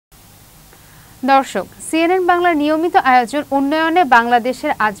দর্শক, সিএনএন বাংলার নিয়মিত আয়োজন উন্নয়নে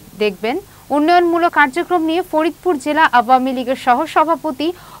বাংলাদেশের আজ দেখবেন উন্নয়নমূলক কার্যক্রম নিয়ে ফরিদপুর জেলা আওয়ামী লীগের সহসভাপতি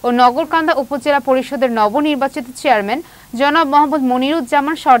ও নগরকান্দা উপজেলা পরিষদের নবনির্বাচিত চেয়ারম্যান জনাব মোহাম্মদ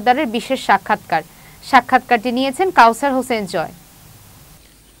মনিরুজ্জামান সরদারের বিশেষ সাক্ষাৎকারটি নিয়েছেন কাউসার হোসেন জয়।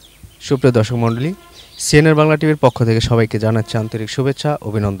 সুপ্রিয় দর্শক মণ্ডলী, সিএনএন বাংলা টিভির পক্ষ থেকে সবাইকে জানাচ্ছি আন্তরিক শুভেচ্ছা,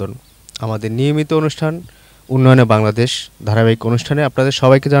 অভিনন্দন। আমাদের নিয়মিত অনুষ্ঠান উন্নয়নে বাংলাদেশ ধারাবাহিক অনুষ্ঠানে আপনাদের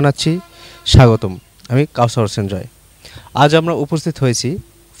সবাইকে জানাচ্ছি স্বাগতম। আমি কাউসার হোসেন জয়। আজ আমরা উপস্থিত হয়েছি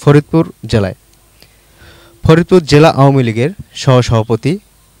ফরিদপুর জেলায়। ফরিদপুর জেলা আওয়ামী লীগের সহসভাপতি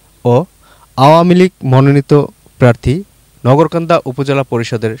ও আওয়ামী লীগ মনোনীত প্রার্থী নগরকান্দা উপজেলা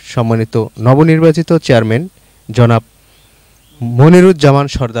পরিষদের সম্মানিত নবনির্বাচিত চেয়ারম্যান জনাব মনিরুজ্জামান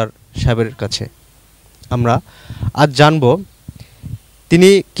সরদার সাহেবের কাছে আমরা আজ জানব তিনি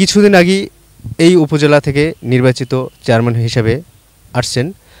কিছুদিন আগেই এই উপজেলা থেকে নির্বাচিত চেয়ারম্যান হিসেবে আসছেন।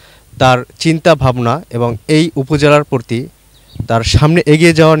 তার চিন্তা ভাবনা এবং এই উপজেলার প্রতি তার সামনে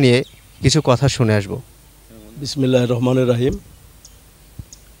এগিয়ে যাওয়া নিয়ে কিছু কথা শুনে আসব। বিসমিল্লাহির রহমানির রহিম।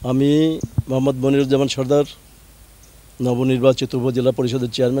 আমি মোহাম্মদ মনিরুজ্জামান সরদার, নবনির্বাচিত উপজেলা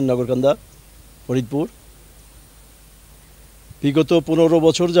পরিষদের চেয়ারম্যান নগরকান্দা ফরিদপুর। বিগত 15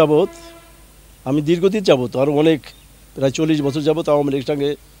 বছর যাবৎ, আমি দীর্ঘদিন যাবৎ, আরও অনেক প্রায় 40 বছর যাবৎ আওয়ামী লীগের সঙ্গে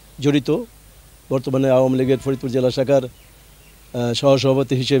জড়িত। বর্তমানে আওয়ামী লীগের ফরিদপুর জেলা শাখার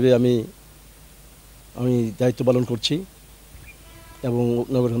সহসভাপতি হিসেবে আমি দায়িত্ব পালন করছি এবং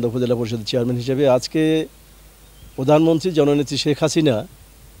নগরকান্দা উপজেলা পরিষদের চেয়ারম্যান হিসেবে। আজকে প্রধানমন্ত্রী জননেত্রী শেখ হাসিনা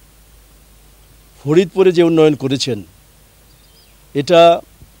ফরিদপুরে যে উন্নয়ন করেছেন, এটা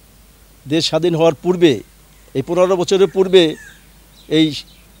দেশ স্বাধীন হওয়ার পূর্বে, এই 15 বছরের পূর্বে এই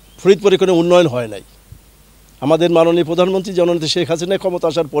ফরিদপুরে কোনো উন্নয়ন হয় নাই। আমাদের মাননীয় প্রধানমন্ত্রী জননেত্রী শেখ হাসিনা ক্ষমতা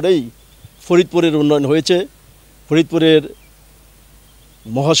আসার পরেই ফরিদপুরের উন্নয়ন হয়েছে। ফরিদপুরের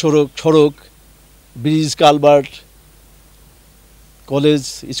মহাসড়ক, সড়ক, bridge, culvert, college,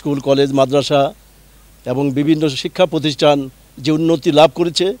 school, college, মাদ্রাসা এবং বিভিন্ন শিক্ষা প্রতিষ্ঠান যে উন্নতি লাভ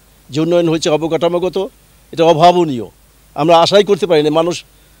করেছে, যে উন্নয়ন হয়েছে অবকাঠামোগত, এটা অভাবনীয়। আমরা আশাই করতে পারি না। মানুষ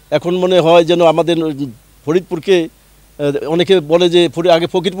এখন মনে হয় যেন আমাদের ফরিদপুরকে, অনেকে বলে যে আগে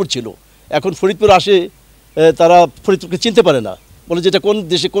ফকিরপুর ছিল, এখন ফরিদপুর আসে তারা ফরিদপুরকে চিনতে পারে না, বলে যে এটা কোন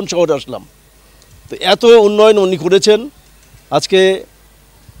দেশে, কোন শহরে আসলাম। তো এত উন্নয়ন উনি করেছেন। আজকে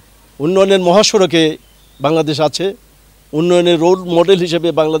উন্নয়নের মহাসড়কে বাংলাদেশ আছে, উন্নয়নের রোল মডেল হিসেবে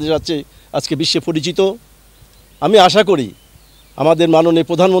বাংলাদেশ আছে, আজকে বিশ্বে পরিচিত। আমি আশা করি আমাদের মাননীয়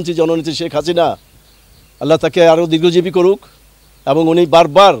প্রধানমন্ত্রী জননেত্রী শেখ হাসিনা, আল্লাহ তাকে আরও দীর্ঘজীবী করুক এবং উনি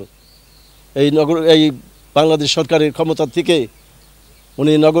বারবার এই বাংলাদেশ সরকারের ক্ষমতা থেকে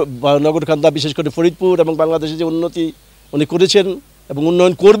উনি নগরকান্দা, বিশেষ করে ফরিদপুর এবং বাংলাদেশে যে উন্নতি উনি করেছেন এবং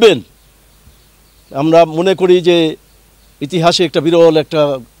উন্নয়ন করবেন, আমরা মনে করি যে ইতিহাসে একটা বিরল একটা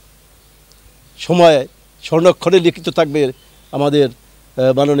সময় স্বর্ণাক্ষরে লিখিত থাকবে আমাদের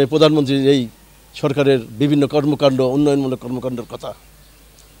মাননীয় প্রধানমন্ত্রীর এই সরকারের বিভিন্ন কর্মকাণ্ড, উন্নয়নমূলক কর্মকাণ্ডের কথা।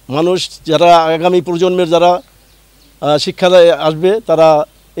 মানুষ যারা আগামী প্রজন্মের যারা শিক্ষালয়ে আসবে, তারা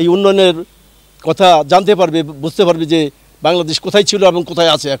এই উন্নয়নের কথা জানতে পারবে, বুঝতে পারবে যে বাংলাদেশ কোথায় ছিল এবং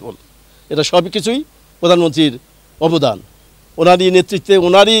কোথায় আছে এখন। এটা সব কিছুই প্রধানমন্ত্রীর অবদান। ওনারই নেতৃত্বে,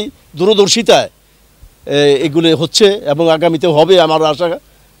 ওনারই দূরদর্শিতায় এগুলো হচ্ছে এবং আগামীতেও হবে। আমার আশা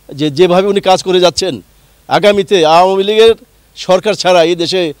যে যেভাবে উনি কাজ করে যাচ্ছেন, আগামীতে আওয়ামী লীগের সরকার ছাড়া এই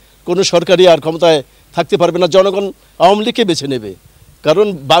দেশে কোনো সরকারই আর ক্ষমতায় থাকতে পারবে না। জনগণ আওয়ামী লীগকে বেছে নেবে, কারণ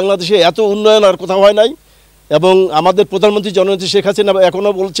বাংলাদেশে এত উন্নয়ন আর কোথাও হয় নাই। এবং আমাদের প্রধানমন্ত্রী জননেত্রী শেখ হাসিনা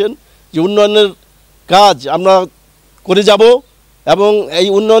এখনও বলছেন যে উন্নয়নের কাজ আমরা করে যাব এবং এই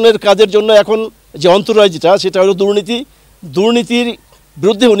উন্নয়নের কাজের জন্য এখন যে অন্তরায় সেটা হলো দুর্নীতির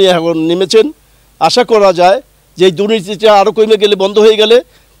বিরুদ্ধে উনি এখন নেমেছেন। আশা করা যায় যে এই দুর্নীতিটা আরও কমে গেলে, বন্ধ হয়ে গেলে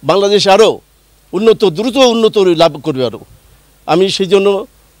বাংলাদেশ আরও দ্রুত উন্নত লাভ করবে আরও। আমি সেই জন্য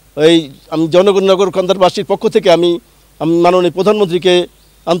আমি নগরকান্দাবাসীর পক্ষ থেকে আমি মাননীয় প্রধানমন্ত্রীকে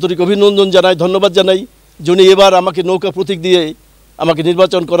আন্তরিক অভিনন্দন জানাই, ধন্যবাদ জানাই যে উনি এবার আমাকে নৌকা প্রতীক দিয়ে আমাকে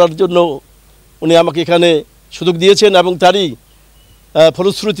নির্বাচন করার জন্য উনি আমাকে এখানে সুযোগ দিয়েছেন এবং তারই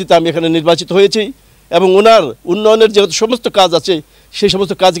ফলশ্রুতিতে আমি এখানে নির্বাচিত হয়েছি। এবং ওনার উন্নয়নের যে সমস্ত কাজ আছে, সেই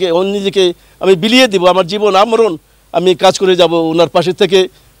সমস্ত কাজকে নিজেকে আমি বিলিয়ে দেব, আমার জীবন আমরণ আমি কাজ করে যাব ওনার পাশে থেকে,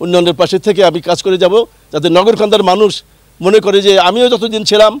 উন্নয়নের পাশে থেকে আমি কাজ করে যাব, যাতে নগরকান্দার মানুষ মনে করে যে আমিও যতদিন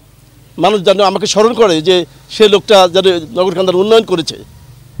ছিলাম, মানুষ যেন আমাকে স্মরণ করে যে সে লোকটা যেন নগরকান্দার উন্নয়ন করেছে।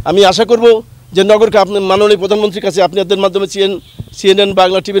 আমি আশা করব যে আপনি মাননীয় প্রধানমন্ত্রীর কাছে আপনাদের মাধ্যমে সিএনএন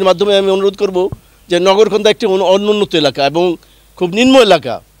বাংলা টিভির মাধ্যমে আমি অনুরোধ করব যে নগরকান্দা একটি অনুন্নত এলাকা এবং খুব নিম্ন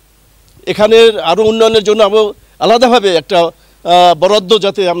এলাকা, এখানের আরও উন্নয়নের জন্য আলাদাভাবে একটা বরাদ্দ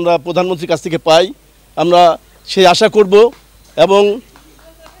যাতে আমরা প্রধানমন্ত্রীর কাছ থেকে পাই, আমরা সেই আশা করব। এবং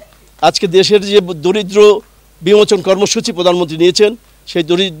আজকে দেশের যে দরিদ্র বিমোচন কর্মসূচি প্রধানমন্ত্রী নিয়েছেন, সেই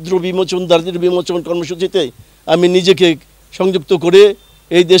দরিদ্র বিমোচন দারিদ্র বিমোচন কর্মসূচিতে আমি নিজেকে সংযুক্ত করে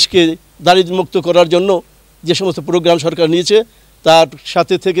এই দেশকে দারিদ্র্যমুক্ত করার জন্য যে সমস্ত প্রোগ্রাম সরকার নিয়েছে তার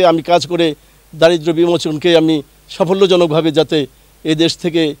সাথে থেকে আমি কাজ করে দারিদ্র বিমোচনকে আমি সাফল্যজনকভাবে যাতে এই দেশ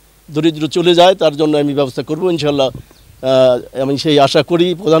থেকে দরিদ্র চলে যায় তার জন্য আমি ব্যবস্থা করব ইনশাল্লাহ। আমি সেই আশা করি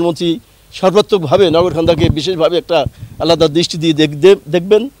প্রধানমন্ত্রী সর্বাত্মকভাবে নগরকান্দাকে বিশেষভাবে একটা আলাদা দৃষ্টি দিয়ে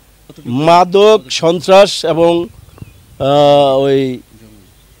দেখবেন। মাদক সন্ত্রাস এবং ওই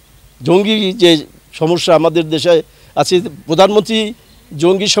জঙ্গি যে সমস্যা আমাদের দেশে আছে, প্রধানমন্ত্রী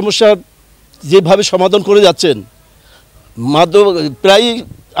জঙ্গি সমস্যার যেভাবে সমাধান করে যাচ্ছেন, মাদক প্রায়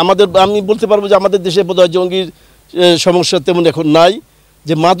আমি বলতে পারবো যে আমাদের দেশে বোধহয় জঙ্গির সমস্যা তেমন এখন নাই।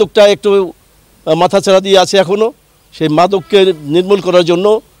 যে মাদকটা একটু মাথাচাড়া দিয়ে আছে এখনও, সেই মাদককে নির্মূল করার জন্য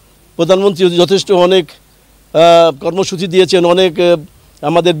প্রধানমন্ত্রী যথেষ্ট অনেক কর্মসূচি দিয়েছেন, অনেক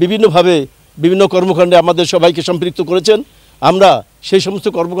আমাদের বিভিন্নভাবে বিভিন্ন কর্মকাণ্ডে আমাদের সবাইকে সম্পৃক্ত করেছেন। আমরা সেই সমস্ত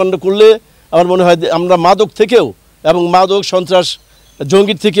কর্মকাণ্ড করলে আমার মনে হয় আমরা মাদক থেকেও এবং মাদক সন্ত্রাস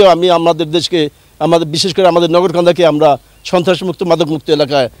জঙ্গির থেকেও আমাদের দেশকে আমাদের বিশেষ করে আমাদের নগরকান্দাকে আমরা সন্ত্রাসমুক্ত মাদকমুক্ত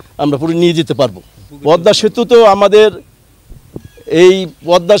এলাকায় আমরা পুরো নিয়ে যেতে পারবো। পদ্মা সেতু তো আমাদের এই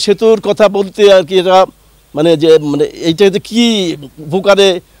পদ্মা সেতুর কথা বলতে আর কি এটা মানে এইটাতে কি উপকারে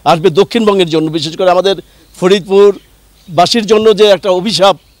আসবে দক্ষিণবঙ্গের জন্য, বিশেষ করে আমাদের ফরিদপুরবাসীর জন্য যে একটা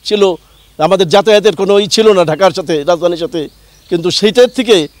অভিশাপ ছিল, আমাদের যাতায়াতের কোনো ছিল না ঢাকার সাথে রাজধানীর সাথে, কিন্তু সেইটার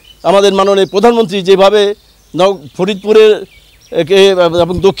থেকে আমাদের মাননীয় প্রধানমন্ত্রী যেভাবে ফরিদপুরের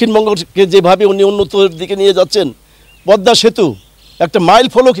এবং দক্ষিণবঙ্গকে যেভাবে উনি উন্নতির দিকে নিয়ে যাচ্ছেন, পদ্মা সেতু একটা মাইল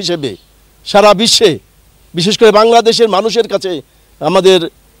ফলক হিসেবে সারা বিশ্বে বিশেষ করে বাংলাদেশের মানুষের কাছে আমাদের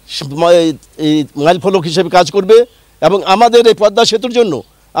এই মাইল ফলক হিসেবে কাজ করবে। এবং আমাদের এই পদ্মা সেতুর জন্য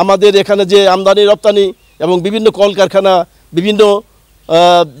আমাদের এখানে যে আমদানি রপ্তানি এবং বিভিন্ন কলকারখানা বিভিন্ন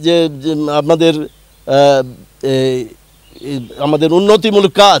যে আমাদের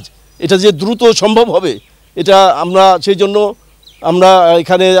উন্নতিমূলক কাজ এটা যে দ্রুত সম্ভব হবে, এটা আমরা সেই জন্য আমরা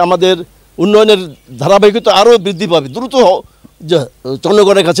এখানে আমাদের উন্নয়নের ধারাবাহিকতা আরও বৃদ্ধি পাবে, দ্রুত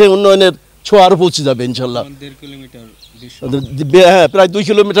জনগণের কাছে উন্নয়নের ছোঁয়া আরও পৌঁছে যাবে ইনশাল্লাহ। হ্যাঁ, প্রায় 2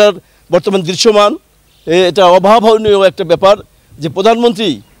 কিলোমিটার বর্তমান দৃশ্যমান। এটা অভাবনীয় একটা ব্যাপার যে প্রধানমন্ত্রী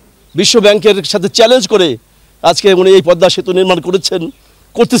বিশ্ব ব্যাংকের সাথে চ্যালেঞ্জ করে আজকে উনি এই পদ্মা সেতু নির্মাণ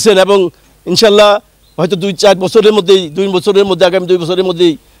করতেছেন এবং ইনশাল্লাহ হয়তো 2-4 বছরের মধ্যেই আগামী 2 বছরের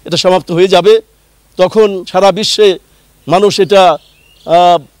মধ্যেই এটা সমাপ্ত হয়ে যাবে। তখন সারা বিশ্বে মানুষ এটা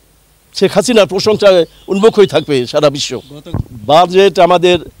শেখ হাসিনার প্রশংসায় উন্মুখ হয়ে থাকবে সারা বিশ্ব। বাজেট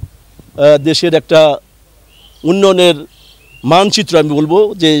আমাদের দেশের একটা উন্নয়নের মানচিত্র, আমি বলবো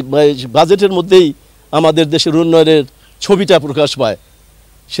যে বাজেটের মধ্যেই আমাদের দেশের উন্নয়নের ছবিটা প্রকাশ পায়।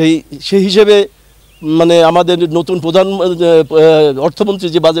 সেই হিসেবে মানে আমাদের নতুন প্রধান অর্থমন্ত্রী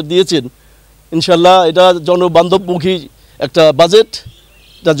যে বাজেট দিয়েছেন ইনশাল্লাহ এটা জনবান্ধবমুখী একটা বাজেট,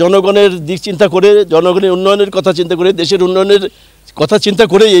 এটা জনগণের দিক চিন্তা করে, জনগণের উন্নয়নের কথা চিন্তা করে, দেশের উন্নয়নের কথা চিন্তা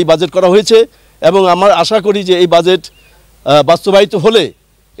করে এই বাজেট করা হয়েছে। এবং আমার আশা করি যে এই বাজেট বাস্তবায়িত হলে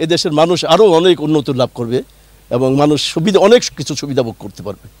এদেশের মানুষ আরও অনেক উন্নতি লাভ করবে এবং মানুষ অনেক কিছু সুবিধা ভোগ করতে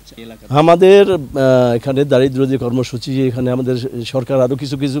পারবে। আমাদের এখানে দারিদ্র যে কর্মসূচি, এখানে আমাদের সরকার আরও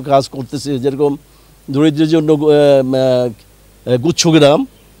কিছু কাজ করতেছে, যেরকম দরিদ্রের জন্য গুচ্ছগ্রাম,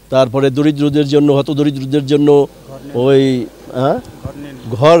 তারপরে দরিদ্রদের জন্য হতদরিদ্রদের জন্য ওই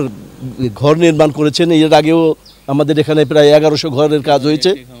ঘর নির্মাণ করেছেন। এর আগেও আমাদের এখানে প্রায় 1100 ঘরের কাজ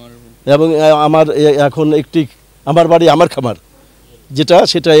হয়েছে এবং এখন একটি আমার বাড়ি আমার খামার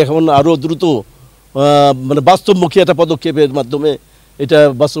সেটা এখন আরও দ্রুত মানে বাস্তবমুখী একটা পদক্ষেপের মাধ্যমে এটা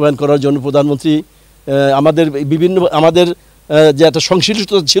বাস্তবায়ন করার জন্য প্রধানমন্ত্রী আমাদের যে একটা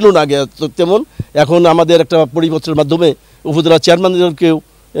সংশ্লিষ্টতা ছিল না আগে তেমন, এখন আমাদের একটা পরিবর্তনের মাধ্যমে উপজেলা চেয়ারম্যানদেরকেও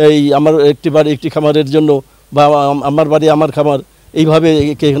এই আমার একটি বাড়ি একটি খামারের জন্য বা আমার বাড়ি আমার খামার এইভাবে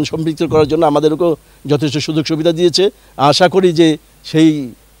এখানে সম্পৃক্ত করার জন্য আমাদেরকেও যথেষ্ট সুযোগ সুবিধা দিয়েছে। আশা করি যে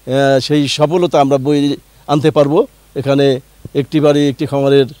সেই সফলতা আমরা আনতে পারবো। এখানে একটি বাড়ি একটি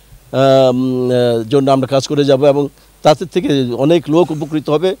খামারের জন্য আমরা কাজ করে যাব এবং তাদের থেকে অনেক লোক উপকৃত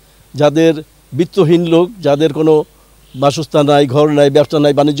হবে, যাদের বিত্তহীন লোক, যাদের কোনো বাসস্থান নাই, ঘর নাই, ব্যবসা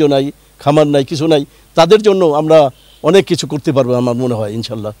নাই, বাণিজ্য নাই, খামার নাই, কিছু নাই, তাদের জন্য আমরা অনেক কিছু করতে পারবো আমার মনে হয়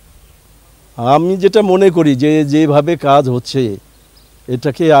ইনশাল্লাহ। আমি যেটা মনে করি যেভাবে কাজ হচ্ছে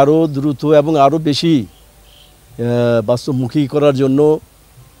এটাকে আরও দ্রুত এবং আরও বেশি বাস্তবমুখী করার জন্য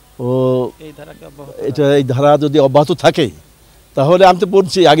এই ধারা যদি অব্যাহত থাকে তাহলে আমি তো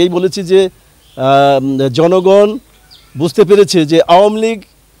আগেই বলেছি যে জনগণ বুঝতে পেরেছে যে আওয়ামী লীগ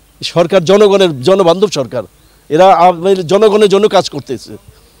সরকার জনবান্ধব সরকার, এরা জনগণের জন্য কাজ করতেছে।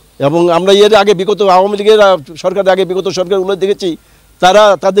 এবং আমরা এর আগে বিগত আওয়ামী লীগের সরকারের আগে বিগত সরকারগুলো দেখেছি তারা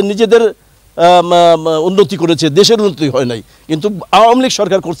তাদের নিজেদের উন্নতি করেছে, দেশের উন্নতি হয় নাই। কিন্তু আওয়ামী লীগ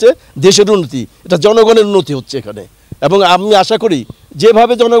সরকার করছে দেশের উন্নতি, এটা জনগণের উন্নতি হচ্ছে এখানে। এবং আমি আশা করি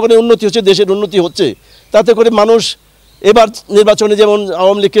যেভাবে জনগণের উন্নতি হচ্ছে, দেশের উন্নতি হচ্ছে, তাতে করে মানুষ এবার নির্বাচনে যেমন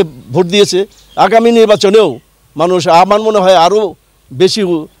আওয়ামী লীগকে ভোট দিয়েছে, আগামী নির্বাচনেও মানুষ আমার মনে হয় আরও বেশি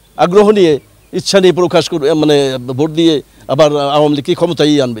আগ্রহ নিয়ে, ইচ্ছা নিয়ে প্রকাশ করবে, মানে ভোট দিয়ে আবার আওয়ামী লীগকে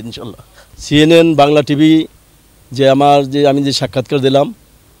ক্ষমতায় আনবে ইনশাল্লাহ। CNN বাংলা টিভি আমি যে সাক্ষাৎকার দিলাম,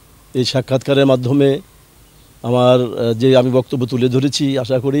 এই সাক্ষাৎকারের মাধ্যমে আমি বক্তব্য তুলে ধরেছি,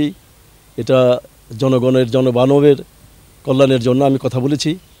 আশা করি এটা জনগণের জনমানবের কল্যাণের জন্য আমি কথা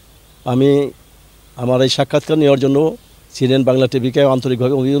বলেছি। আমি আমার এই সাক্ষাৎকার নেওয়ার জন্য CNN বাংলা টিভিকে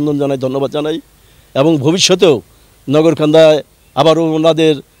আন্তরিকভাবে অভিনন্দন জানাই, ধন্যবাদ জানাই। এবং ভবিষ্যতেও নগরকান্দায় আবারও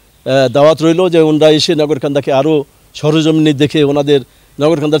ওনাদের দাওয়াত রইল যে ওনারা এসে নগরকান্দাকে আরও সরজমিনে দেখে ওনাদের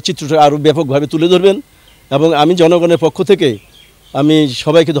নগরকান্দার চিত্রটা আরও ব্যাপকভাবে তুলে ধরবেন। এবং আমি জনগণের পক্ষ থেকে আমি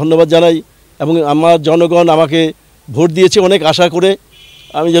সবাইকে ধন্যবাদ জানাই। এবং আমার জনগণ আমাকে ভোট দিয়েছে অনেক আশা করে,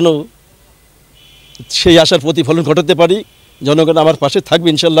 আমি যেন সেই আশার প্রতিফলন ঘটাতে পারি। জনগণ আমার পাশে থাকবে,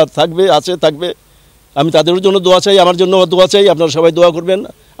 ইনশাল্লাহ থাকবে। আমি তাদের জন্য দোয়া চাই, আমার জন্য দোয়া চাই। আপনারা সবাই দোয়া করবেন,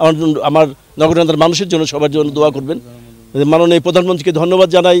 আমার নগরকান্দার মানুষের জন্য সবার জন্য দোয়া করবেন। মাননীয় প্রধানমন্ত্রীকে ধন্যবাদ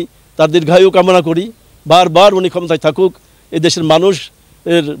জানাই, তার দীর্ঘায়ু কামনা করি। বারবার উনি ক্ষমতায় থাকুক, এই দেশের মানুষ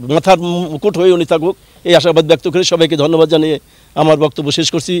এর মাথার মুকুট হয়ে উনি থাকুক, এই আশাবাদ ব্যক্ত করে সবাইকে ধন্যবাদ জানিয়ে আমার বক্তব্য শেষ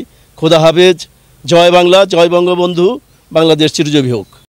করছি। খোদা হাফেজ। জয় বাংলা, জয় বঙ্গবন্ধু, বাংলাদেশ চিরজীবী হোক।